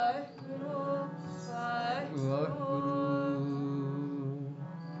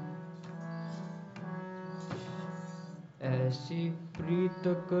ऐसी प्रीत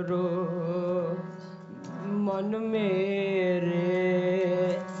करो मन मेरे,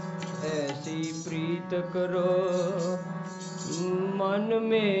 ऐसी प्रीत करो मन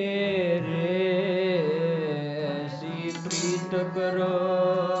मेरे, ऐसी प्रीत करो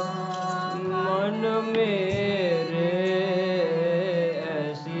मन मेरे,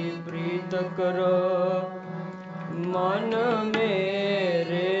 ऐसी प्रीत करो मन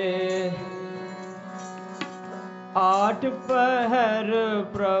मेरे। आठ पहर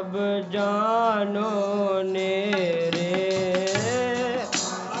प्रभ जानो नेरे,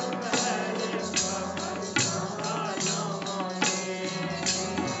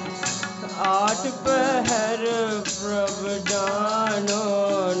 आठ पहर प्रभ जानो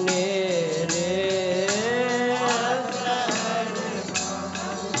नेरे,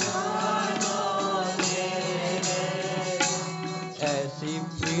 ऐसी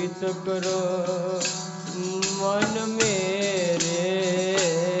प्रीत करो मन मेरे,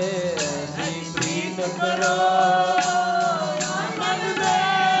 ऐसी प्रीत करो मन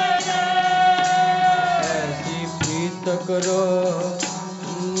मेरे, ऐसी प्रीत करो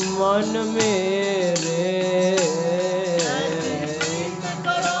मन मेरे,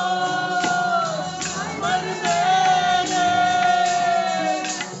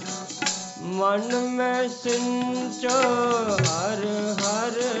 मन में सिंचो हर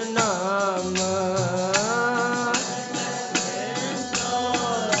हर नाम,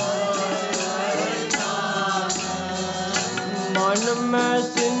 मन में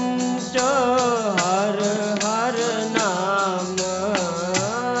सिंचो हर हर नाम,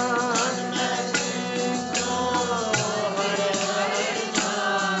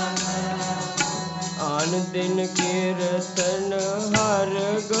 आन दिन कीर्तन हर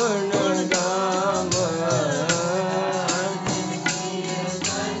गुण गाम,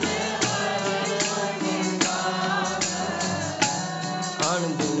 आन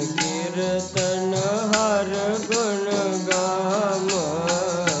दिन कीर्तन हर गुण गाम,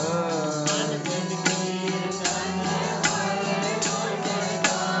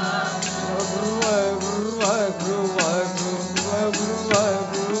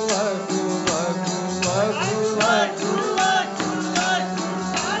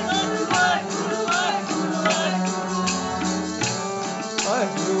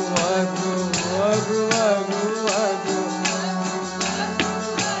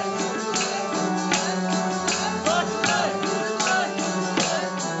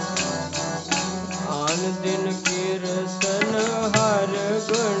 आन दिन कीर्तन हर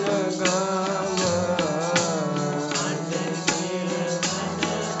गुण गाम,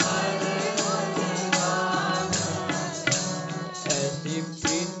 ऐसी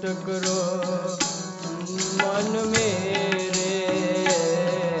प्रीत करो मन मेरे,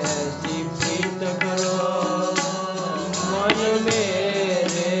 ऐसी प्रीत करो मन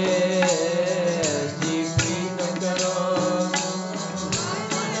मेरे, ऐसी प्रीत करो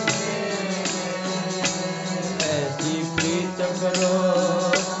ऐसी प्रीत करो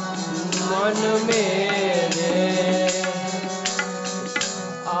मन मेरे।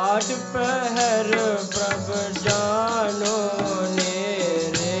 आठ पहर प्रभ जानो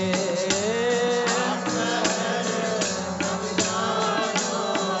नेरे,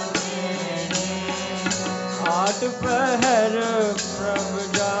 आठ पहर प्रभ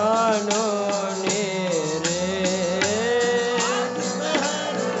जानो नेरे,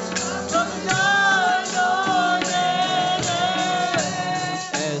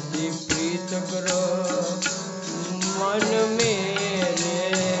 ऐसी प्रीत करो मन मेरे,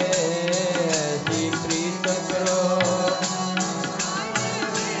 ऐसी प्रीत करो,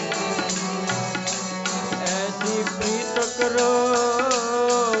 ऐसी प्रीत करो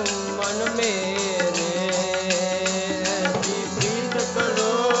मन मेरे, ऐसी प्रीत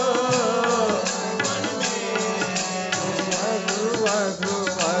करो मन मेरे। वागु वागु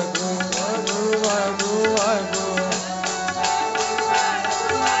वागु वागु वागु वागु,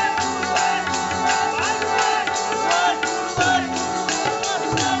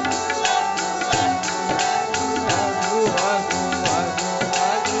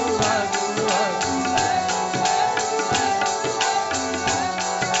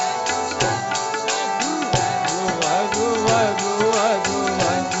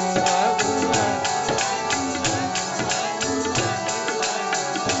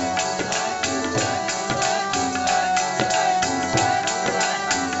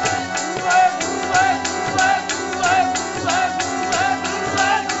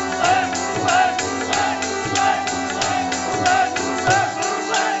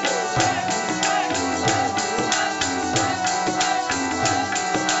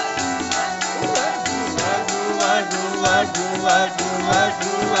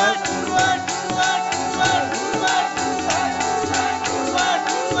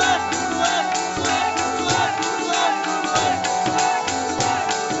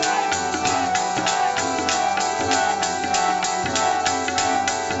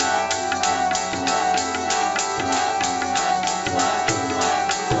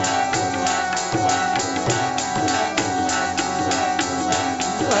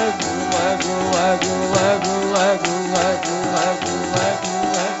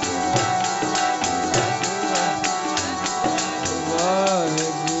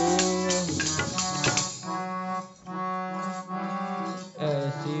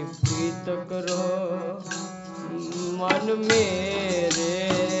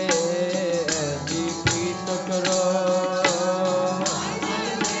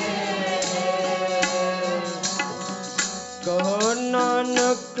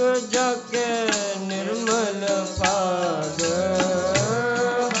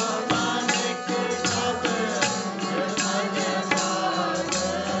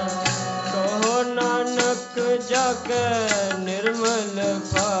 जाके निर्मल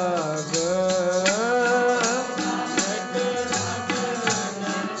भाग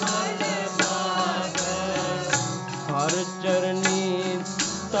हर चरनी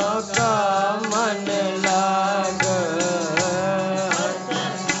ताका मन लाग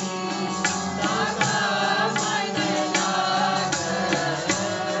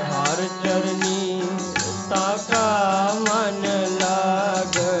हर चरनी ताका मन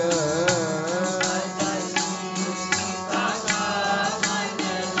लाग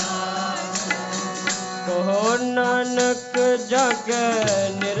कहो नानक जाके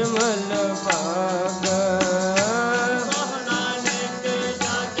निर्मल भाग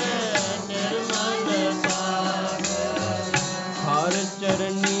हर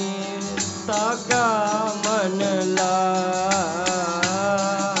चरनी ताका मन लाग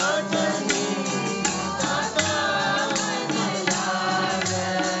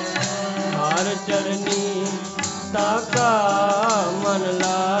हर चरनी ताका मन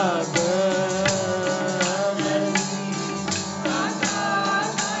लाग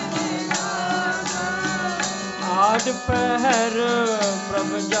आठ पहर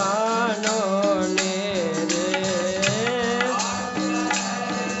प्रभ जानो नेरे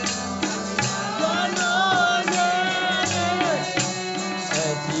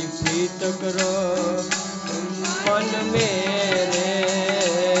ऐसी प्रीत करो मन मेरे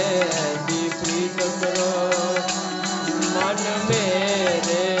ऐसी प्रीत करो मन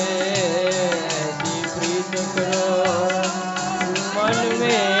मेरे ऐसी प्रीत करो मन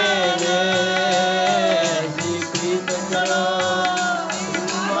मेरे ऐसी प्रीत करो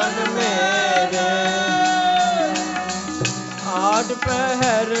मन मेरे आठ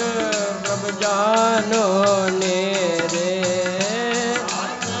पहर प्रभ जानो नेरे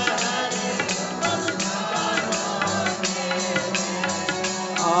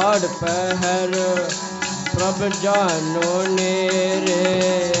आठ पहर प्रभ जानो नेरे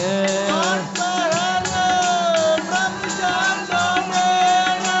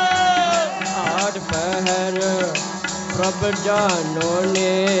आठ पहर प्रभ जानो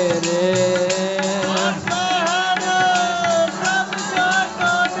नेरे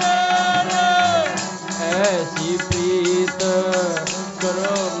ऐसी प्रीत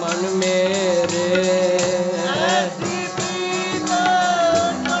करो मन मेरे ऐसी प्रीत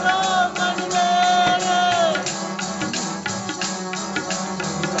करो मन मेरे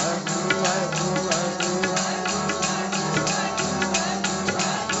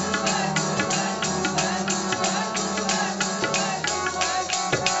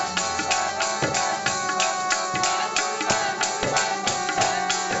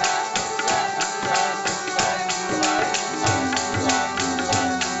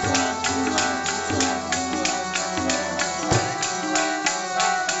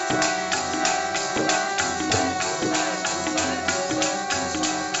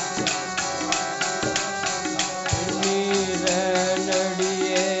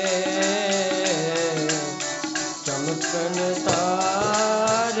चमकन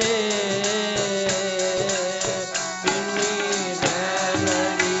तारे पिनी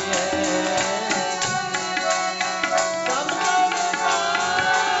रैनड़िए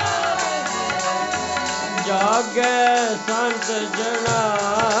जागे संत जना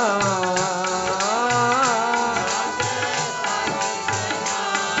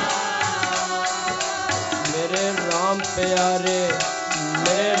मेरे राम प्यारे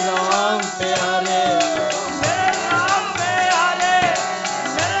मेरे राम प्यारे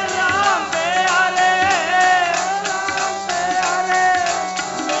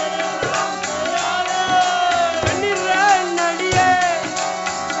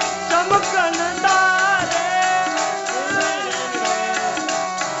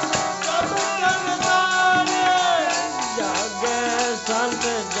संत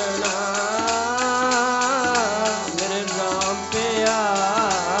जना मेरे राम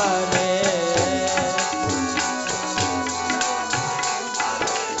प्यारे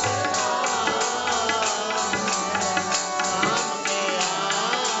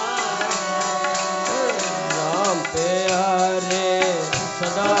राम प्यारे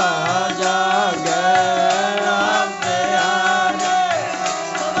सदा जागे राम प्यारे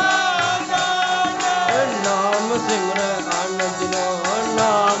सदा जागे नाम सिमर आनंद लो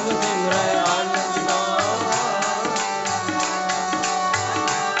नाम सिमर आनंद लो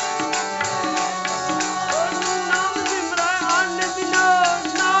नाम सिमर आनंद लो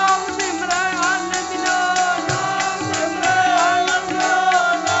नाम सिमर आनंद लो नाम सिमर आनंद लो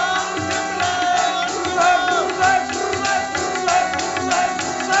नाम सिमर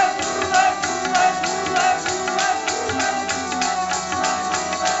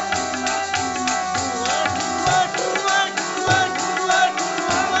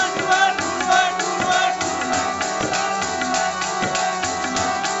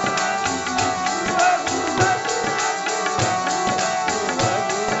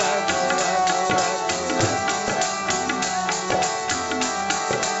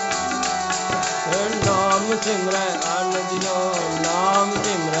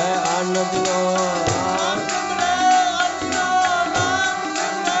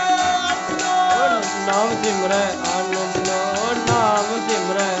ਸਿਮਰੈ ਆਨੰਦ ਨੋ ਨਾਮ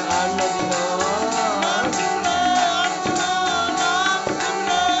ਸਿਮਰੈ ਆਨੰਦ ਨੋ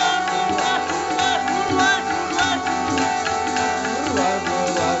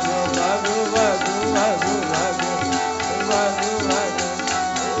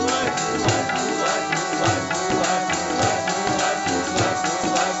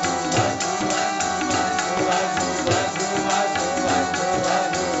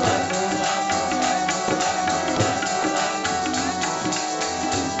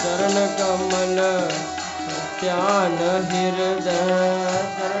ਕਮਲ ਧਿਆਨ ਹਿਰਦੈ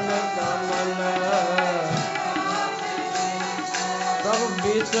ਚਰਨ ਕਮਲ ਪ੍ਰਭ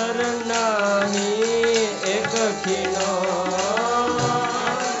ਬਿਸਰ ਨਾਹੀ ਇਕ ਖਿਨੋ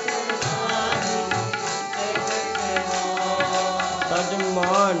ਤਜ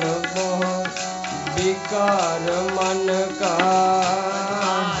ਮਾਨ ਮੋਹ ਵਿਕਾਰ ਮਨ ਕਾ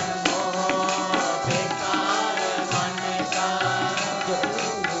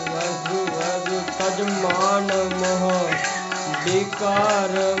ਮਾਨ ਮੋਹ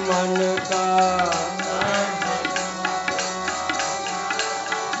ਵਿਕਾਰ ਮਨ ਕਾ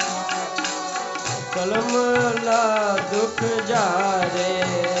ਕਲਮ ਲਾ ਦੁਖ ਜਾਰੇ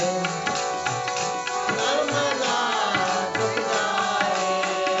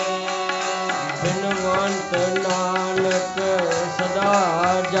ਬਿਨਵੰਤ ਨਾਨਕ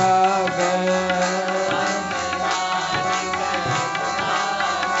ਸਦਾ ਜਾਗੈ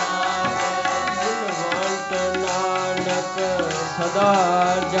ਸਦਾ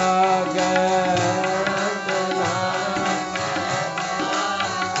ਜਾਗੈ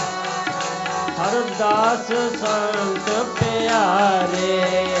ਹਰ ਦਾਸ ਸੰਤ ਪਿਆਰੇ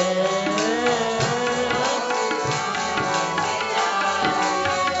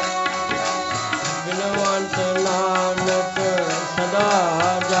ਬਿਨਵੰਤ ਨਾਨਕ ਸਦਾ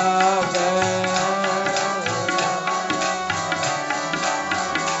ਜਾਗੈ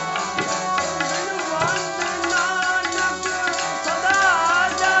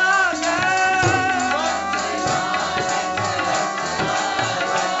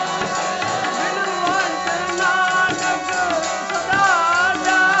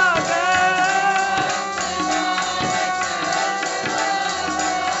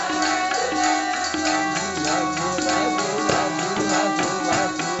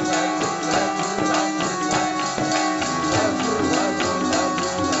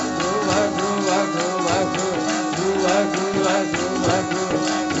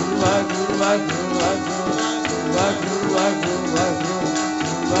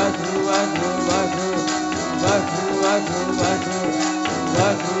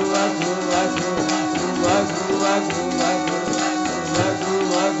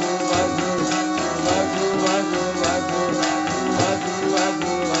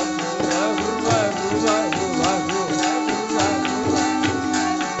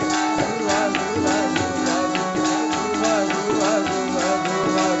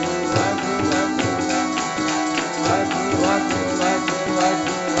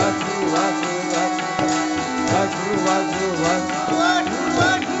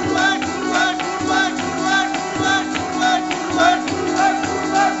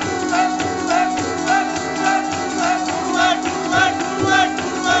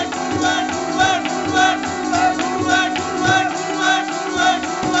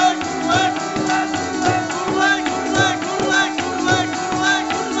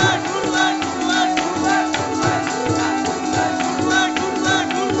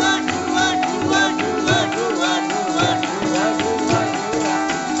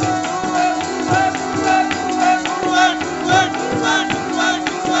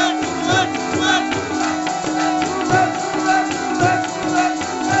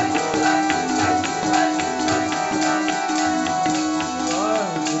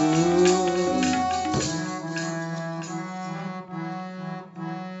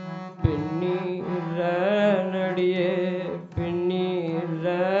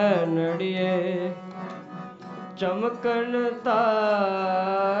ਚਮਕਣ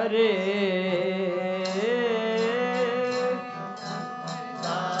ਤਾਰੇ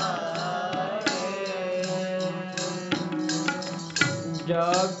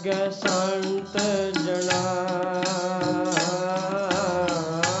ਜਾਗੈ ਸੰਤ ਜਨਾ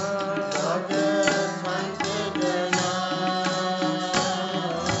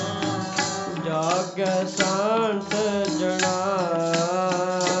ਜਾਗੈ ਸੰਤ ਜਨਾ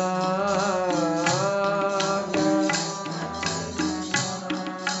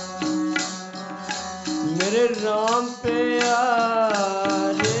ਮੇਰੇ ਰਾਮ ਪਿਆਰੇ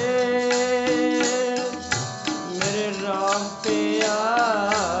ਮੇਰੇ ਰਾਮ ਪਿਆਰੇ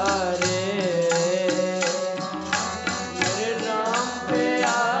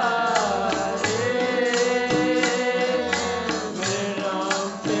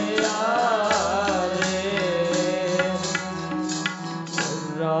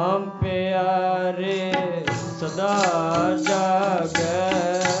ਨਾਮ ਪਿਆਰੇ ਸਦਾ ਜਾਗੈ।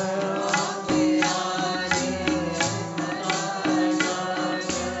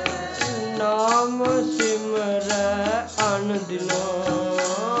 ਨਾਮ ਸਿਮਰੈ ਅਨ ਦਿਨੋ